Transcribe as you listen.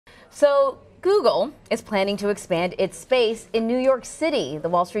So Google is planning to expand its space in New York City. The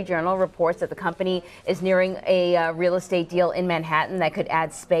Wall Street Journal reports that the company is nearing a real estate deal in Manhattan that could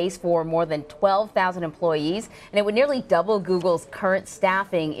add space for more than 12,000 employees, and it would nearly double Google's current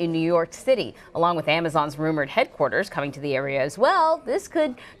staffing in New York City. Along with Amazon's rumored headquarters coming to the area as well, this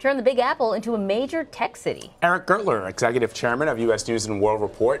could turn the Big Apple into a major tech city. Eric Gertler, Executive Chairman of U.S. News & World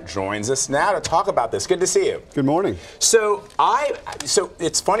Report, joins us now to talk about this. Good to see you. Good morning. So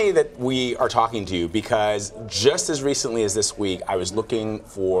it's funny that we are talking to you because just as recently as this week, I was looking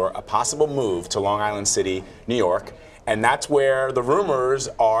for a possible move to Long Island City, New York, and that's where the rumors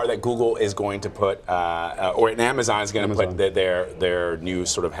are that Google is going to put, or Amazon is going to put their new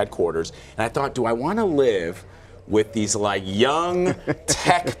sort of headquarters. And I thought, do I want to live with these like young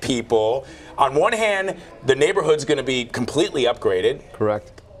tech people? On one hand, the neighborhood's going to be completely upgraded.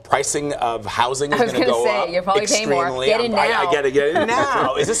 Correct. Pricing of housing is going to go up. You're probably paying more. Get in now. I got to get in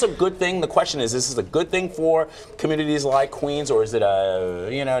now. Is this a good thing? The question is this a good thing for communities like Queens, or is it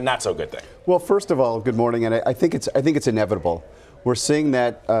a not so good thing? Well, first of all, good morning, and I think it's inevitable. We're seeing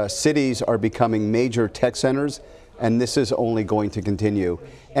that cities are becoming major tech centers, and this is only going to continue.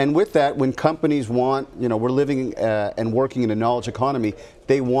 And with that, when companies want, we're living and working in a knowledge economy,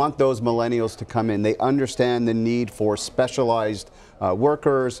 they want those millennials to come in. They understand the need for specialized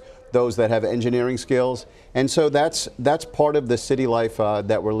workers, those that have engineering skills. And so that's part of the city life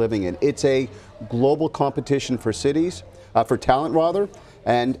that we're living in. It's a global competition for cities, for talent rather,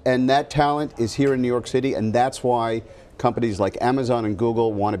 and that talent is here in New York City, and that's why companies like Amazon and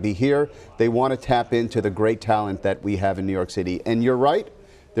Google want to be here. They want to tap into the great talent that we have in New York City. And you're right,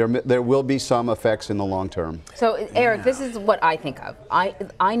 there will be some effects in the long term. So, Eric, this is what I think of.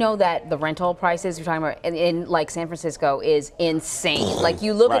 I know that the rental prices you're talking about in like San Francisco is insane. Like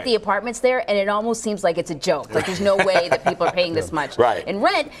you look at the apartments there, and it almost seems like it's a joke. Like there's no way that people are paying this much in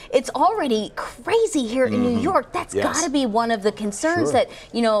rent. It's already crazy here in New York. That's got to be one of the concerns that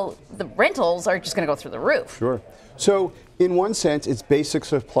the rentals are just going to go through the roof. Sure. So, in one sense, it's basic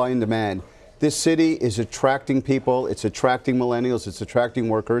supply and demand. This city is attracting people, it's attracting millennials, it's attracting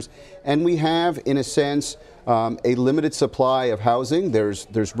workers, and we have, in a sense, a limited supply of housing.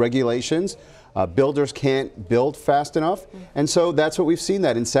 There's regulations. Builders can't build fast enough, and so that's what we've seen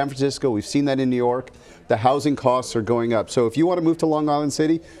that in San Francisco, we've seen that in New York. The housing costs are going up. So if you want to move to Long Island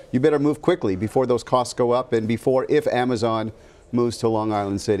City, you better move quickly before those costs go up and if Amazon moves to Long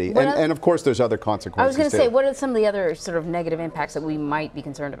Island City. And of course, there's other consequences. I was going to say, what are some of the other sort of negative impacts that we might be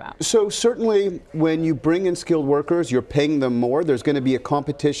concerned about? So certainly, when you bring in skilled workers, you're paying them more. There's going to be a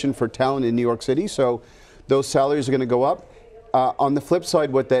competition for talent in New York City, so those salaries are going to go up. On the flip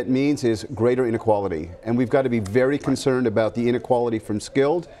side, what that means is greater inequality. And we've got to be very concerned about the inequality from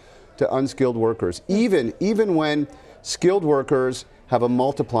skilled to unskilled workers. Even when skilled workers have a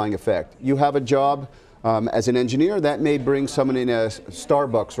multiplying effect. You have a job as an engineer, that may bring someone in a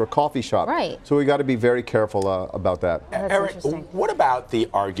Starbucks or a coffee shop. Right. So we got to be very careful about that. Eric, what about the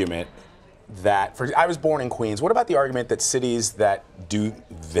argument that, I was born in Queens, what about the argument that cities that do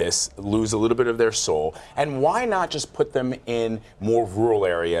this lose a little bit of their soul? And why not just put them in more rural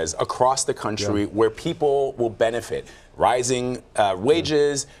areas across the country where people will benefit? Rising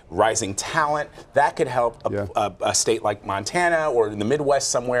wages, rising talent, that could help a state like Montana or in the Midwest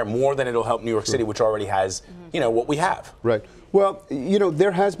somewhere more than it'll help New York City, which already has, what we have. Right. Well,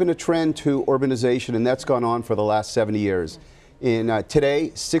 there has been a trend to urbanization, and that's gone on for the last 70 years.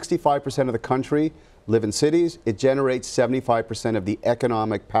 Today, 65% of the country live in cities. It generates 75% of the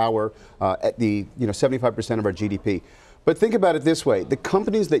economic power, 75% of our GDP. But think about it this way. The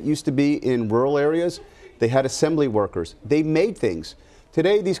companies that used to be in rural areas, they had assembly workers. They made things.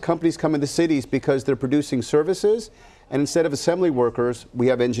 Today, these companies come into cities because they're producing services, and instead of assembly workers, we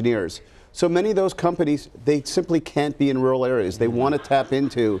have engineers. So many of those companies, they simply can't be in rural areas. They want to tap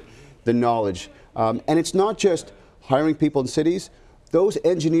into the knowledge. And it's not just hiring people in cities. Those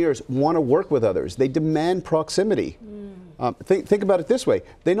engineers want to work with others. They demand proximity. Think about it this way.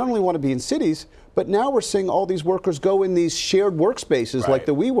 They not only want to be in cities, but now we're seeing all these workers go in these shared workspaces like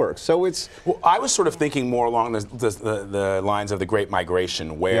the WeWork. So it's... Well, I was sort of thinking more along the lines of the Great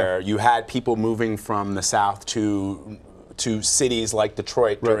Migration, where you had people moving from the South to cities like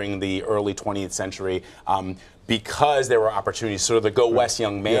Detroit during the early 20th century. because there were opportunities, sort of the go west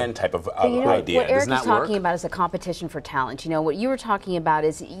young man type of idea. What Eric Doesn't that is talking work? about is a competition for talent. You know, what you were talking about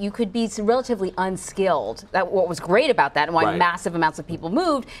is you could be relatively unskilled. What was great about that and why massive amounts of people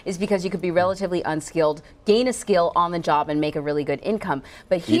moved is because you could be relatively unskilled, gain a skill on the job, and make a really good income.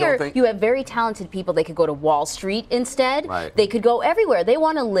 But here, you have very talented people. They could go to Wall Street instead. They could go everywhere. They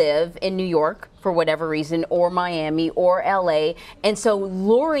want to live in New York for whatever reason, or Miami, or LA, and so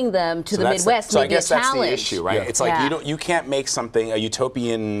luring them to the Midwest may be a challenge. So I guess that's the issue, right? It's like you can't make something a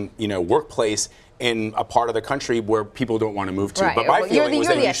utopian, workplace in a part of the country where people don't want to move to. But my feeling was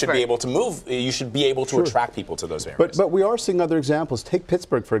that you should be able to move. You should be able to attract people to those areas. But we are seeing other examples. Take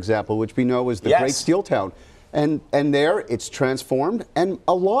Pittsburgh, for example, which we know is the great steel town. And there, it's transformed, and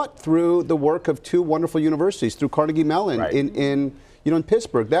a lot through the work of two wonderful universities, through Carnegie Mellon in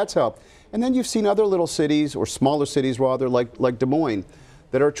Pittsburgh. That's helped. And then you've seen other little cities, or smaller cities rather, like Des Moines,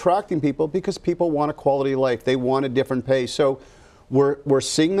 that are attracting people because people want a quality of life. They want a different pace. So we're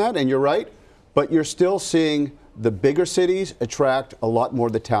seeing that, and you're right, but you're still seeing the bigger cities attract a lot more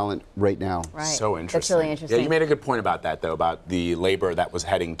of the talent right now. Right. So interesting. That's really interesting. Yeah, you made a good point about that, though, about the labor that was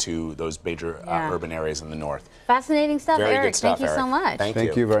heading to those major urban areas in the north. Fascinating stuff, Very Eric. good stuff, Thank you so much.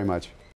 Thank you very much.